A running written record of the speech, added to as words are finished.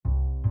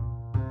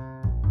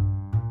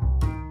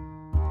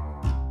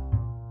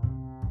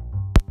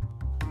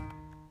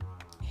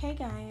Hey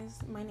guys,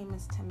 my name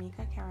is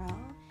Tamika Carroll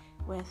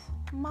with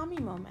Mommy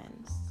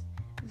Moments.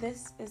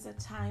 This is a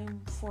time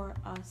for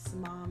us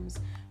moms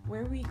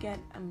where we get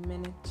a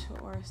minute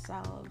to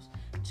ourselves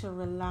to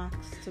relax,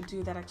 to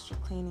do that extra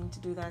cleaning, to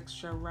do that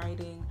extra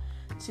writing,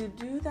 to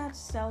do that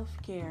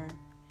self-care.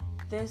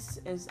 This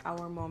is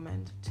our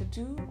moment to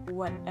do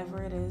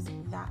whatever it is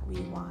that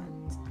we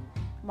want.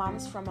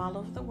 Moms from all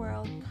over the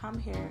world come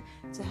here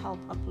to help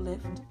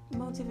uplift,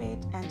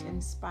 motivate, and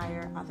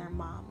inspire other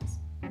moms.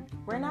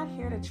 We're not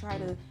here to try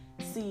to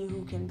see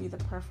who can be the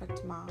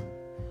perfect mom.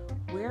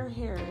 We're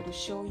here to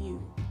show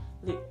you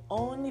the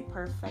only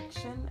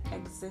perfection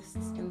exists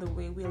in the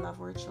way we love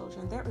our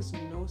children. There is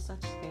no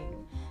such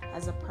thing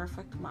as a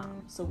perfect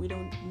mom, so we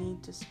don't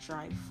need to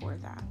strive for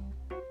that.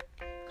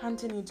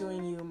 Continue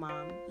doing you,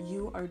 mom.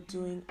 You are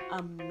doing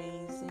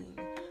amazing.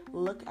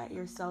 Look at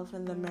yourself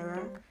in the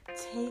mirror,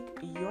 take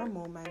your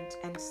moment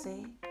and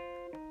say,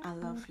 I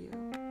love you.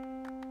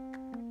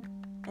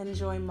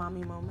 Enjoy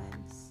mommy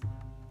moments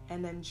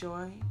and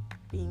enjoy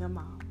being a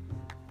mom.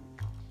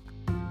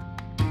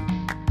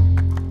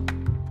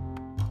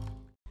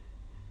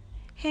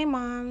 Hey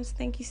moms,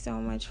 thank you so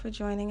much for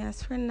joining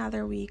us for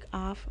another week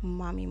of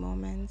Mommy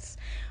Moments.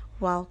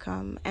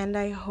 Welcome, and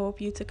I hope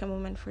you took a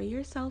moment for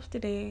yourself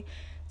today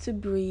to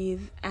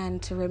breathe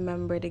and to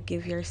remember to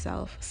give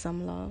yourself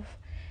some love.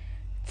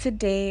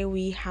 Today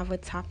we have a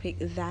topic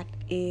that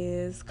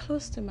is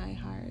close to my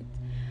heart.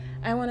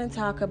 I want to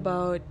talk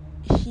about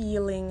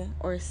healing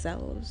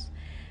ourselves.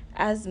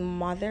 As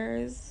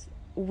mothers,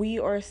 we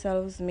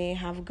ourselves may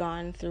have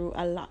gone through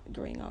a lot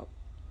growing up.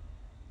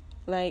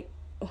 Like,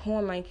 who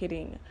am I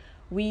kidding?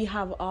 We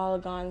have all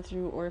gone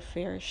through our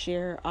fair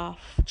share of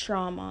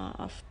trauma,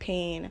 of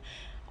pain,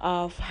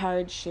 of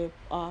hardship,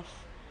 of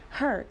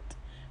hurt.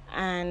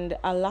 And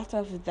a lot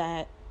of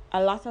that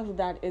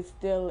is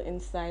still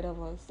inside of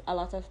us. A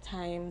lot of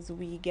times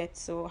we get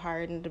so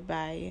hardened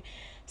by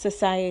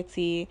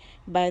society,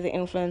 by the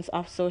influence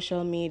of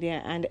social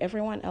media and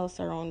everyone else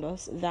around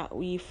us, that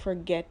we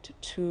forget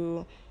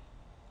to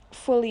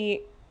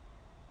fully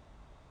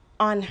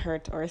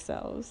unhurt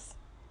ourselves,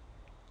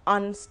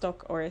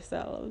 unstuck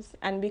ourselves.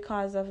 And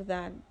because of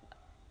that,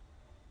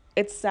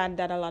 it's sad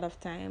that a lot of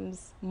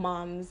times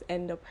moms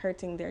end up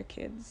hurting their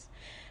kids.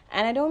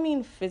 And I don't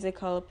mean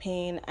physical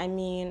pain. I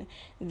mean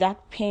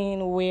that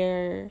pain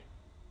where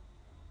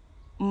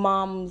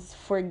moms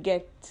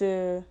forget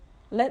to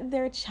let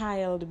their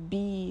child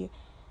be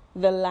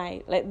the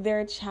light. Let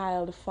their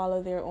child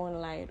follow their own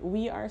light.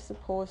 We are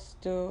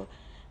supposed to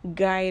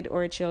guide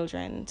our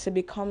children to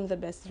become the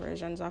best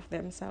versions of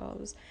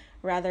themselves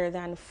rather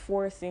than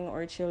forcing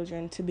our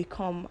children to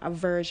become a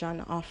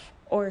version of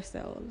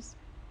ourselves.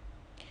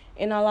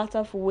 In a lot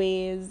of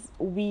ways,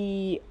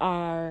 we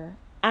are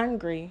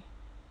angry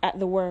at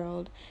the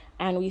world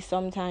and we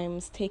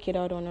sometimes take it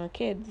out on our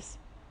kids.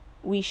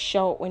 We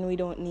shout when we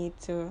don't need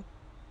to.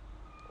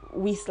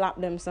 We slap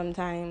them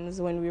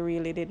sometimes when we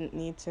really didn't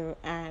need to.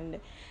 And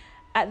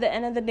at the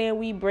end of the day,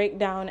 we break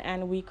down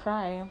and we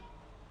cry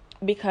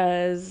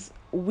because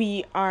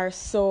we are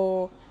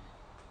so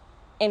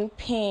in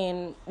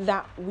pain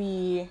that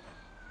we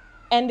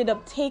ended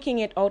up taking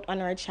it out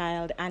on our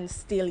child, and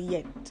still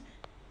yet,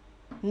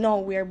 no,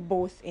 we're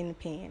both in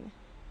pain.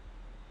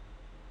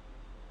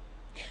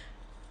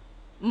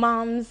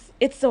 Moms,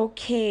 it's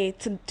okay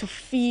to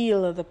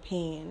feel the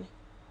pain.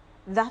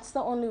 That's the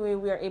only way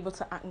we are able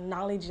to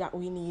acknowledge that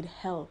we need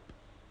help,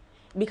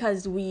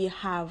 because we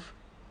have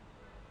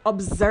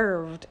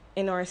observed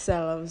in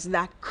ourselves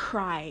that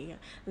cry,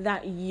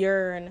 that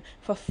yearn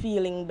for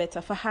feeling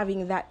better, for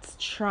having that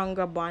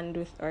stronger bond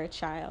with our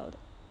child.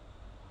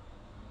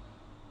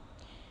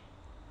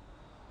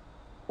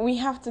 We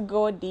have to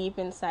go deep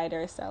inside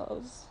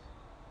ourselves,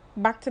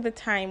 back to the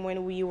time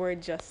when we were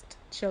just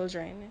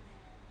children,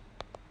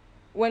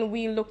 when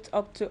we looked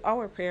up to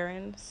our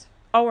parents,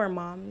 our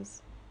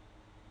moms.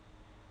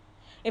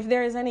 If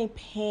there is any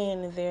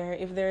pain there,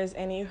 if there is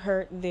any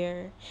hurt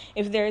there,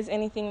 if there is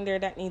anything there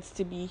that needs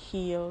to be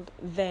healed,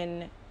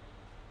 then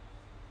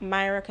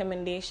my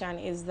recommendation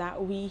is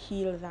that we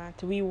heal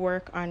that, we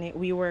work on it,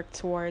 we work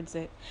towards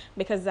it,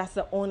 because that's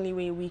the only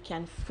way we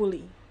can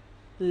fully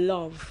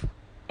love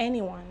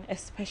anyone,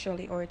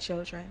 especially our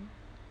children.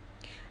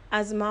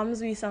 As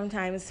moms, we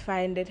sometimes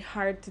find it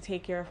hard to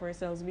take care of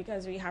ourselves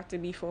because we have to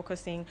be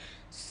focusing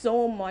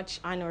so much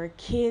on our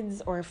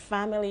kids, or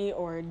family,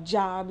 or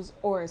jobs,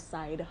 or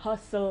side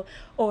hustle,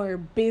 or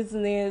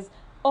business,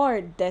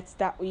 or debts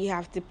that we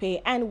have to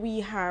pay, and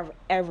we have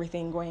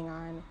everything going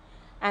on.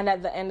 And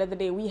at the end of the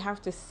day, we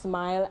have to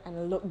smile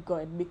and look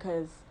good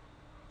because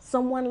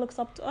someone looks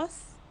up to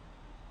us.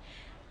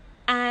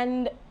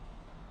 And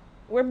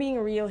we're being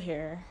real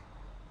here.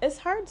 It's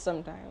hard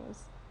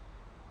sometimes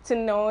to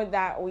know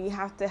that we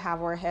have to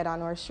have our head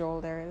on our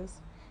shoulders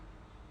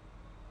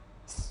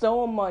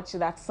so much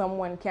that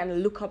someone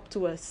can look up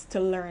to us to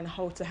learn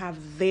how to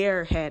have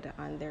their head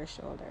on their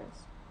shoulders.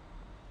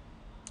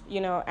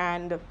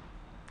 And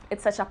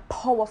it's such a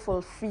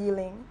powerful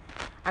feeling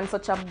and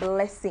such a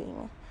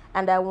blessing.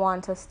 And I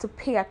want us to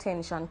pay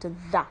attention to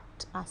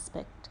that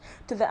aspect.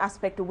 to the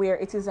aspect where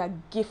it is a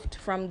gift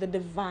from the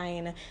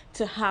divine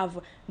to have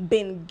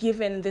been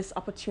given this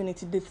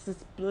opportunity,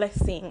 this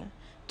blessing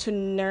to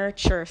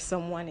nurture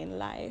someone in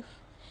life.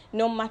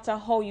 No matter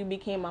how you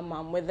became a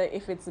mom, whether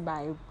if it's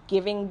by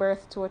giving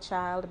birth to a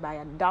child, by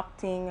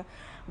adopting,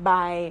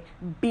 by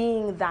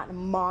being that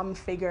mom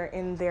figure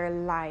in their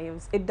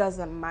lives, it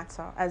doesn't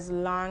matter. As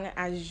long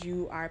as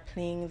you are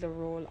playing the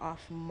role of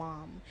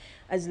mom,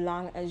 as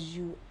long as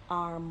you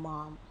are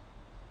mom,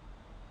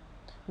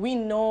 we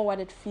know what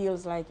it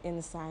feels like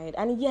inside.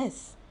 And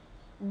yes,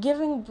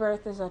 giving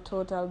birth is a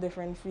total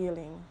different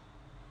feeling,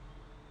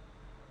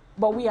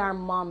 but we are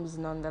moms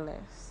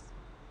nonetheless.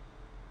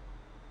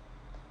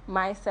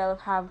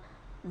 Myself have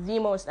the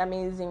most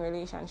amazing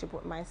relationship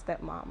with my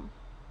stepmom.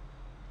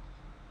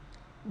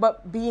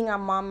 But being a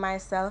mom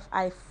myself,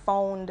 I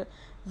found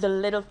the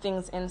little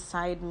things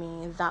inside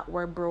me that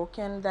were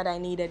broken that I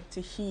needed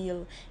to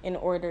heal in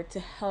order to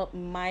help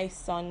my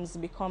sons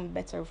become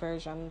better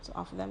versions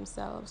of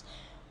themselves,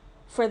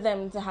 for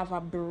them to have a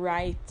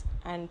bright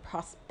and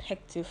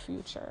prospective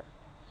future.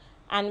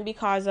 And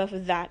because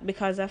of that,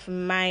 because of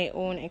my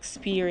own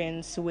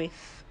experience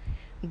with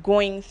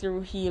going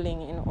through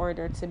healing in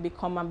order to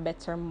become a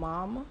better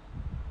mom,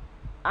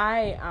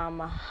 I am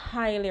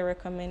highly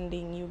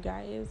recommending you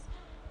guys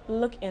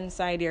look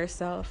inside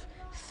yourself.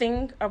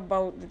 Think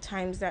about the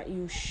times that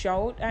you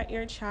shout at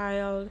your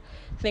child.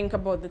 Think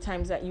about the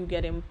times that you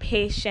get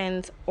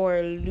impatient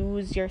or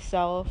lose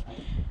yourself,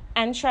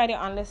 and try to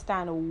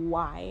understand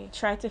why.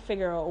 Try to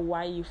figure out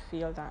why you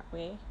feel that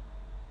way.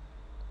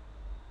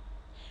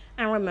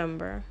 And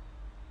remember,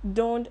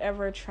 don't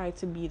ever try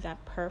to be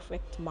that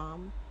perfect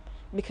mom,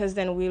 because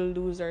then we'll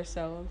lose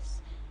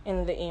ourselves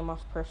in the aim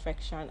of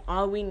perfection.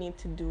 All we need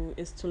to do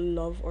is to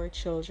love our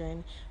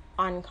children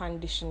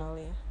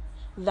unconditionally.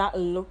 That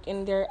look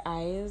in their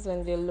eyes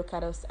when they look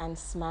at us and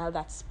smile,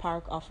 that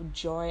spark of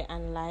joy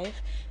and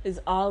life,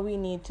 is all we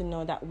need to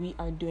know that we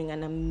are doing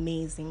an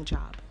amazing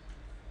job.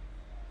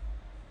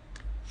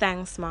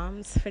 Thanks,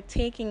 moms, for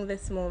taking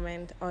this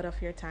moment out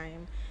of your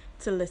time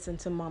to listen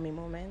to Mommy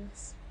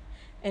Moments.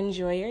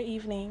 Enjoy your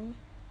evening.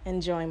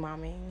 Enjoy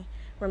momming.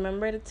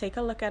 Remember to take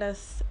a look at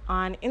us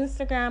on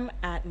Instagram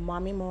at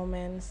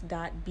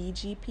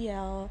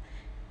mommymoments.bgpl.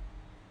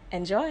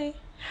 Enjoy.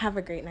 Have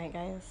a great night,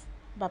 guys.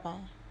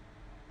 Bye-bye.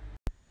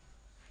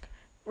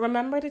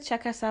 Remember to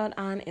check us out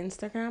on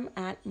Instagram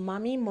at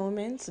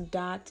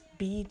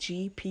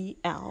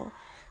mommymoments.bgpl.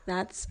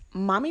 That's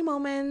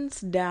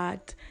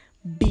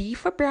mommymoments.b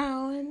for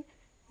brown,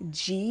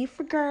 G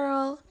for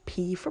girl,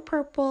 P for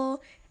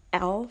purple,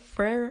 L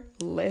for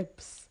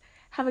lips.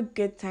 Have a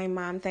good time,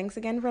 Mom. Thanks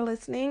again for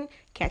listening.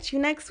 Catch you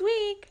next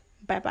week.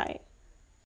 Bye-bye.